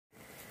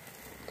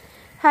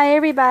Hi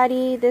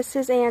everybody, this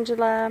is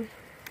Angela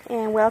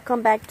and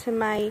welcome back to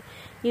my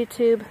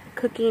YouTube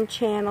cooking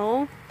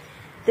channel.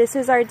 This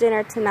is our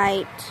dinner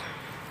tonight.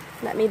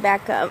 Let me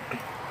back up.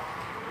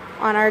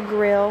 On our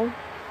grill,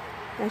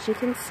 as you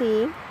can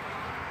see.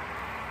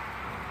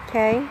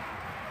 Okay.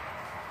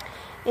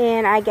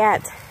 And I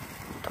got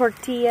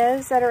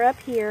tortillas that are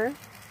up here.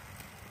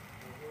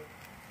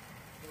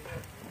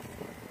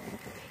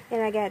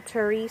 And I got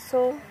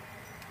chorizo.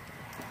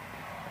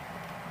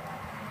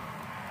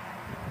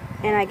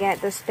 And I got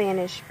the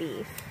Spanish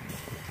beef.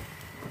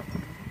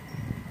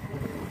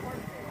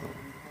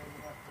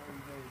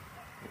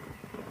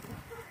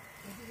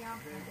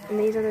 And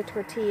these are the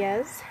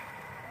tortillas.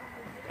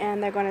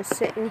 And they're going to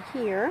sit in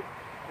here.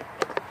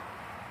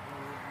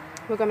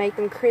 We're going to make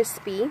them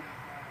crispy.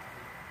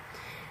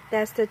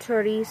 That's the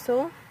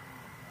chorizo.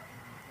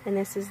 And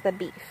this is the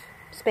beef.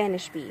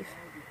 Spanish beef.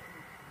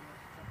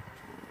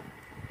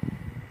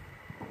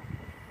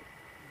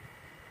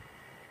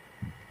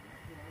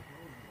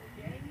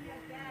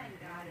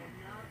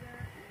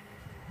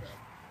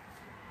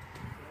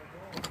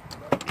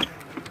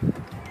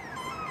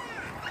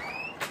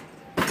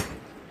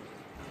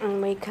 And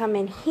we come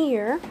in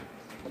here,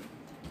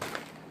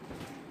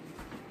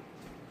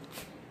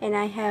 and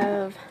I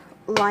have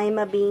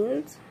lima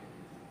beans,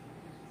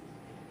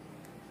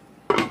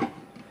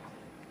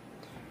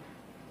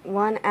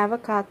 1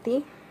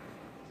 avocado,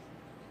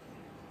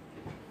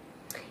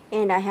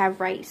 and I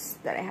have rice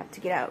that I have to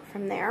get out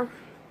from there.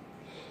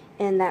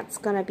 And that's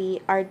going to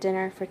be our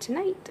dinner for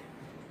tonight.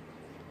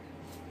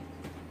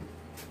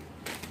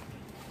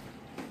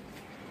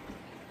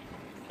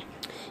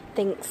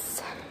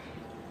 Thanks.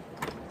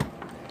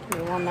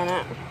 Give me 1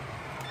 minute.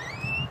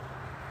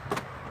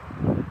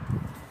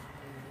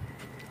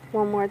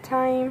 One more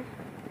time.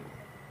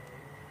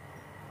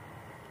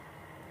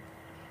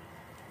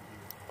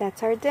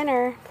 That's our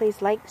dinner.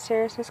 Please like,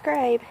 share,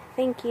 subscribe.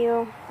 Thank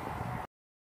you.